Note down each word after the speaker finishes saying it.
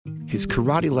his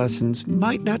karate lessons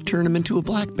might not turn him into a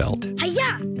black belt.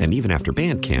 Hi-ya! And even after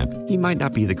band camp, he might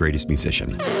not be the greatest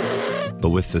musician.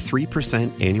 But with the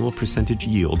 3% annual percentage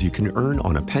yield you can earn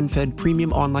on a PenFed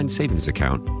premium online savings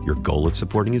account, your goal of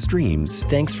supporting his dreams...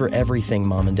 Thanks for everything,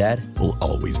 Mom and Dad. ...will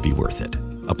always be worth it.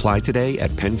 Apply today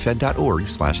at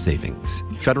PenFed.org/savings.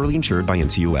 Federally insured by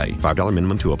NCUA. $5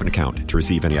 minimum to open account. To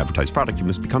receive any advertised product, you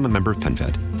must become a member of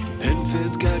PenFed.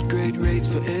 PenFed's got great rates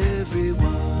for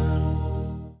everyone.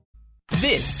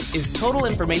 This is Total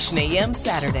Information AM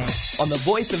Saturday on the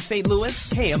voice of St. Louis,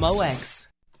 KMOX.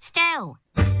 Stu.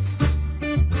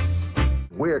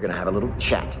 We're going to have a little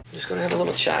chat. Just going to have a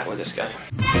little chat with this guy.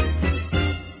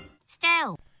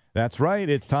 Stu. That's right.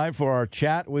 It's time for our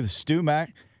chat with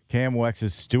Stewmac.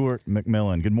 KMOX's Stuart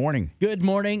McMillan. Good morning. Good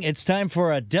morning. It's time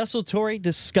for a desultory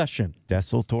discussion.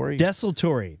 Desultory?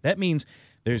 Desultory. That means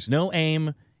there's no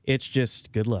aim. It's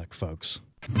just good luck, folks.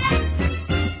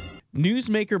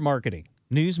 Newsmaker marketing.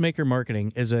 Newsmaker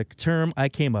marketing is a term I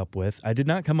came up with. I did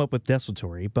not come up with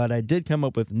desultory, but I did come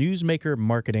up with newsmaker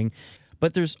marketing.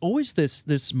 But there's always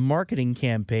this marketing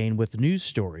campaign with news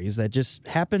stories that just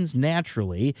happens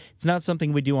naturally. It's not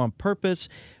something we do on purpose.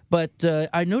 But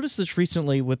I noticed this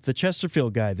recently with the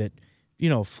Chesterfield guy that,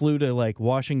 flew to like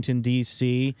Washington,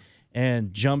 D.C.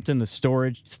 and jumped in the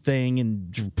storage thing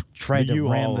and tried to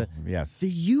ram the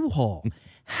U-Haul.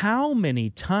 How many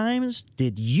times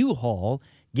did U-Haul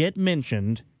get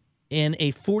mentioned in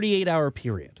a 48-hour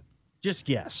period? Just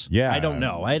guess. Yeah. I don't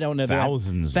know.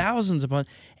 Thousands. Thousands upon.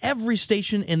 Every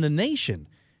station in the nation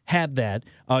had that.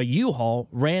 U-Haul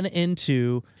ran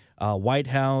into White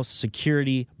House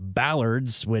security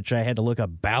ballards, which I had to look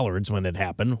up ballards when it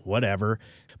happened. Whatever.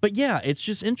 But yeah, it's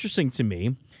just interesting to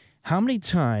me how many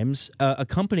times a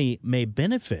company may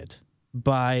benefit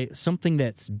by something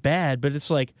that's bad, but it's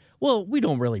like, well, we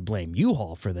don't really blame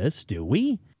U-Haul for this, do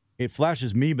we? It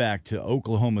flashes me back to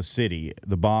Oklahoma City,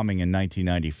 the bombing in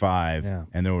 1995,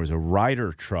 and there was a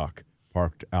Ryder truck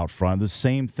parked out front. The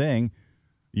same thing.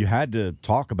 You had to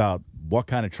talk about what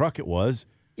kind of truck it was.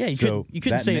 Yeah, you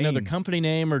couldn't say another company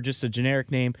name or just a generic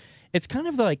name. It's kind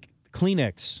of like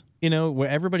Kleenex, where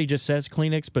everybody just says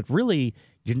Kleenex, but really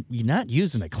you're not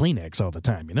using a Kleenex all the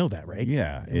time. You know that, right?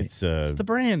 Yeah, it's the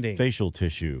branding. Facial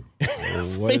tissue.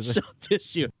 Facial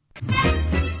tissue.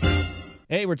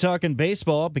 Hey, we're talking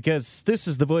baseball because this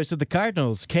is the voice of the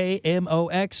Cardinals,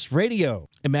 KMOX Radio.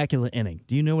 Immaculate inning.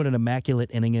 Do you know what an immaculate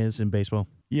inning is in baseball?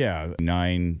 Yeah,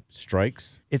 9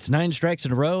 strikes. It's 9 strikes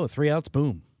in a row, 3 outs,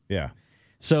 boom. Yeah.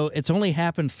 So it's only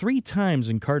happened 3 times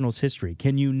in Cardinals history.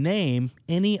 Can you name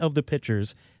any of the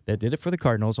pitchers that did it for the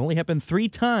Cardinals? Only happened 3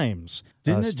 times.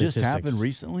 Didn't it just happen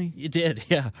recently? It did,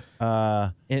 yeah.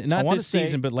 Not this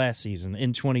season, but last season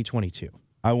in 2022.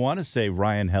 I want to say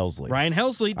Ryan Helsley. Ryan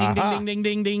Helsley. Ding, ding, ding, ding,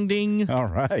 ding, ding, ding. All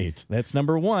right. That's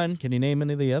number 1. Can you name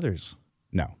any of the others?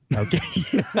 No. Okay.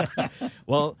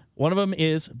 Well, one of them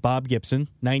is Bob Gibson,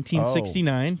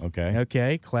 1969. Oh, okay.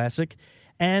 Okay, classic.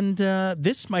 And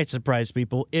this might surprise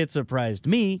people. It surprised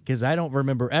me because I don't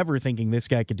remember ever thinking this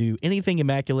guy could do anything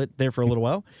immaculate there for a little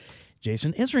while.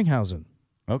 Jason Isringhausen.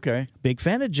 Okay. Big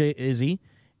fan of Izzy,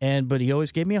 but he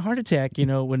always gave me a heart attack,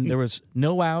 when there was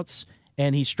no outs.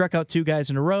 And he struck out 2 guys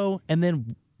in a row and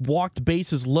then walked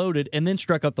bases loaded and then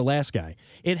struck out the last guy.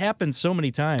 It happened so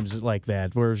many times like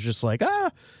that where it was just like,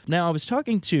 Now, I was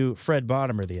talking to Fred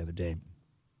Bottomer the other day,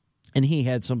 and he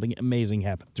had something amazing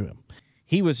happen to him.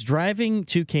 He was driving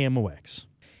to KMOX.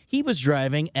 He was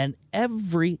driving, and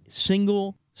every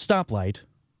single stoplight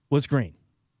was green.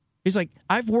 He's like,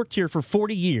 I've worked here for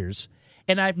 40 years,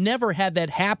 and I've never had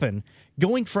that happen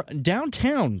going from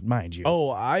downtown, mind you.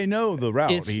 Oh, I know the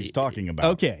route he's talking about.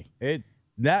 Okay.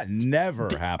 That never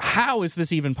happened. How is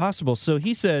this even possible? So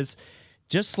he says,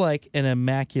 just like an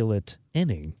immaculate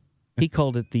inning, he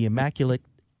called it the Immaculate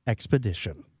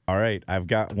Expedition. All right, I've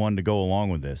got one to go along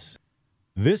with this.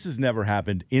 This has never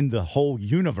happened in the whole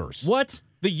universe. What?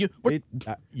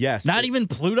 Yes. Not even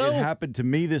Pluto? It happened to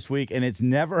me this week, and it's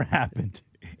never happened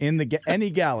in any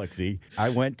galaxy. I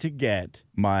went to get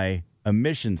my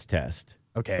emissions test.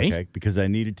 Okay. Because I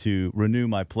needed to renew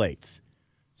my plates.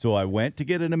 So I went to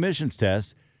get an emissions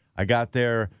test. I got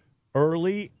there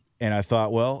early, and I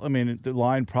thought, the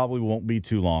line probably won't be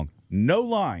too long. No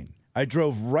line. I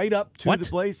drove right up to the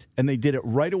place, and they did it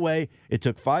right away. It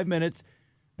took 5 minutes.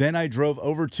 Then I drove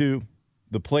over to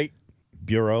the plate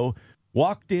bureau,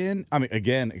 walked in,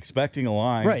 again, expecting a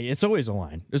line. Right, it's always a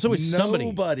line. There's always somebody.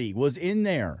 Nobody was in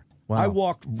there. Wow. I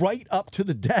walked right up to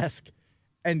the desk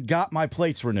and got my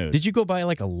plates renewed. Did you go buy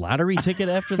like a lottery ticket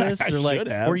after this? I should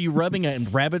have. Were you rubbing a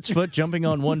rabbit's foot, jumping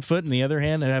on one foot and the other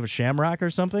hand and have a shamrock or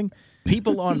something?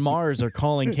 People on Mars are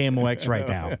calling KMOX right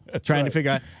now, trying to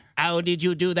figure out, How did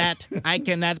you do that? I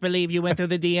cannot believe you went through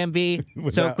the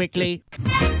DMV so quickly.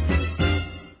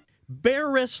 Bear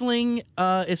wrestling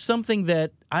is something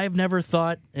that I've never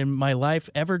thought in my life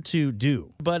ever to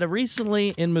do. But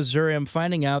recently in Missouri, I'm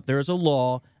finding out there's a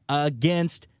law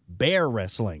against bear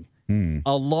wrestling.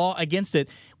 A law against it.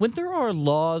 When there are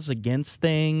laws against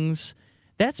things,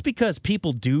 that's because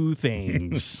people do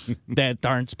things that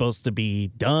aren't supposed to be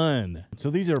done. So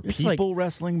these are people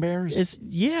wrestling bears?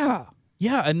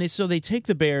 Yeah, and they take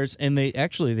the bears and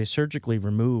they surgically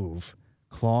remove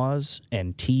claws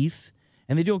and teeth,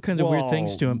 and they do all kinds of weird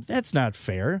things to them. That's not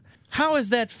fair. How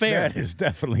is that fair? That is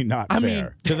definitely not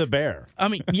fair to the bear. I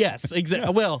mean, yes,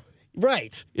 exactly. Well,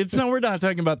 right. We're not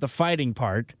talking about the fighting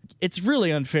part. It's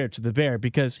really unfair to the bear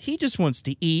because he just wants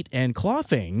to eat and claw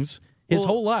things his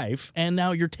whole life, and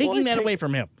now you're taking that away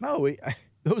from him. No,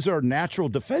 those are natural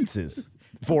defenses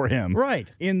for him.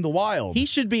 Right. In the wild. He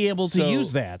should be able to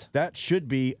use that. That should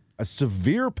be a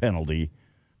severe penalty.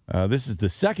 This is the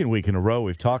second week in a row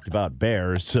we've talked about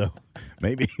bears, so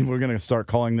maybe we're going to start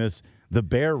calling this the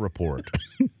Bear Report.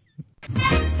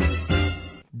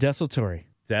 Desultory.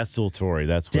 Desultory,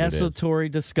 that's what Desultory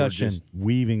discussion. We're just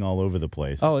weaving all over the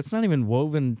place. Oh, it's not even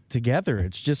woven together.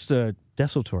 It's just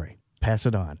desultory. Pass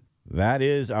it on. That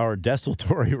is our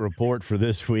desultory report for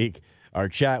this week. Our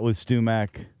chat with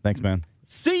Stewmac. Thanks, man.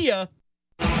 See ya.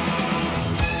 I'm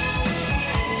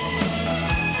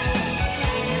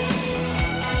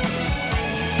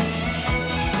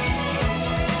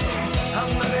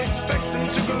not expecting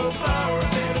to grow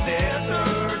flowers in a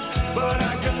desert, but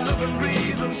I can live and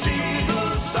breathe and see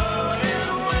the sun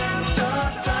in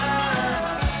winter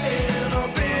time. In a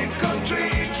big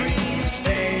country, dreams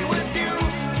stay with you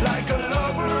like a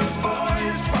lover's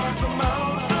voice sparks the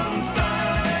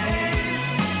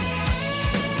mountainside.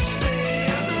 Stay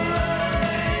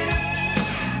alive.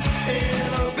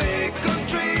 In a big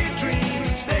country,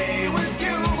 dreams stay with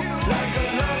you like a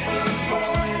lover's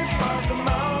voice sparks the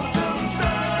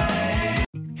mountainside.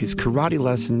 His karate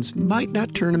lessons might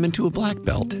not turn him into a black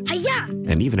belt. Hi-ya!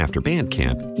 And even after band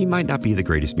camp, he might not be the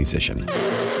greatest musician.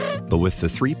 But with the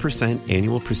 3%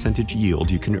 annual percentage yield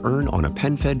you can earn on a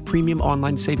PenFed premium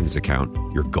online savings account,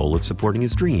 your goal of supporting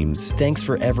his dreams Thanks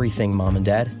for everything, Mom and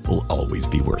Dad. will always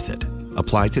be worth it.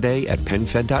 Apply today at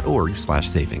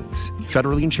PenFed.org/savings.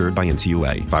 Federally insured by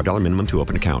NCUA. $5 minimum to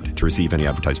open account. To receive any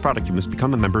advertised product, you must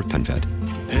become a member of PenFed.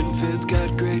 PenFed's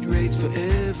got great rates for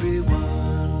everyone.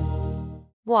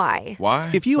 Why? Why?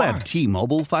 If you have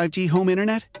T-Mobile 5G home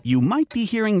internet, you might be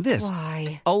hearing this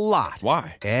Why? a lot.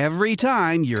 Why? Every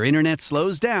time your internet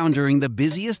slows down during the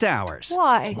busiest hours.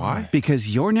 Why? Why?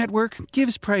 Because your network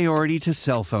gives priority to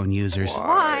cell phone users.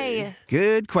 Why?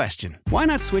 Good question. Why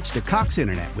not switch to Cox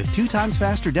Internet with 2 times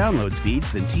faster download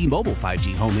speeds than T-Mobile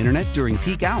 5G home internet during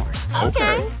peak hours?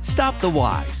 Okay. Stop the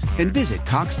whys and visit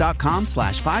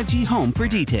cox.com/5G home for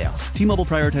details. T-Mobile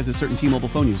prioritizes certain T-Mobile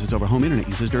phone users over home internet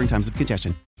users during times of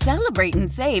congestion. Celebrate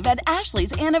and save at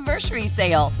Ashley's Anniversary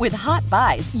Sale. With Hot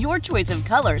Buys, your choice of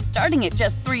colors starting at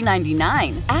just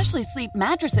 $3.99. Ashley Sleep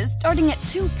mattresses starting at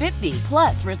 $2.50.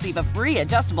 Plus, receive a free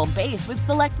adjustable base with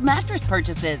select mattress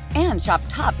purchases. And shop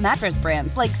top mattress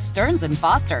brands like Stearns &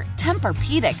 Foster,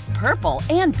 Tempur-Pedic, Purple,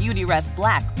 and Beautyrest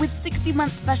Black with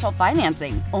 60-month special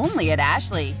financing. Only at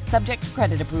Ashley. Subject to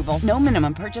credit approval. No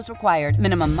minimum purchase required.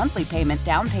 Minimum monthly payment,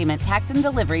 down payment, tax, and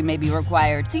delivery may be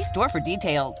required. See store for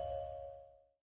details.